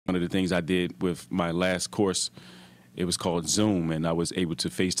One of the things I did with my last course, it was called Zoom, and I was able to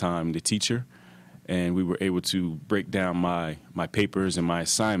FaceTime the teacher, and we were able to break down my papers and my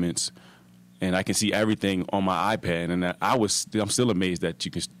assignments, and I can see everything on my iPad. And I'm still amazed that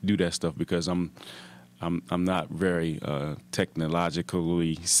you can do that stuff, because I'm not very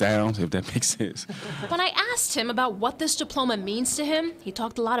technologically sound, if that makes sense. When I asked him about what this diploma means to him, he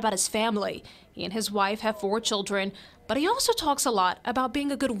talked a lot about his family. He and his wife have 4 children, but he also talks a lot about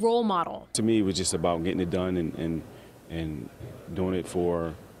being a good role model. To me, it was just about getting it done and doing it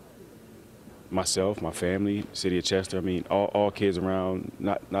for myself, my family, city of Chester. I mean, all kids around,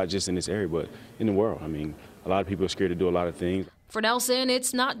 not just in this area, but in the world. I mean, a lot of people are scared to do a lot of things. For Nelson,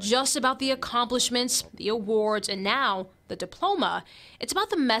 it's not just about the accomplishments, the awards, and now the diploma. It's about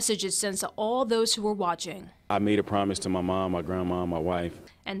the message it sends to all those who are watching. I made a promise to my mom, my grandma, my wife.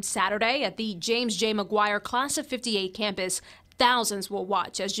 And Saturday at the James J. McGuire Class of '58 campus, thousands will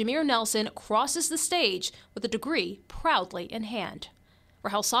watch as Jameer Nelson crosses the stage with a degree proudly in hand.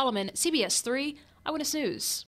 Rahel Solomon, CBS 3 Eyewitness News.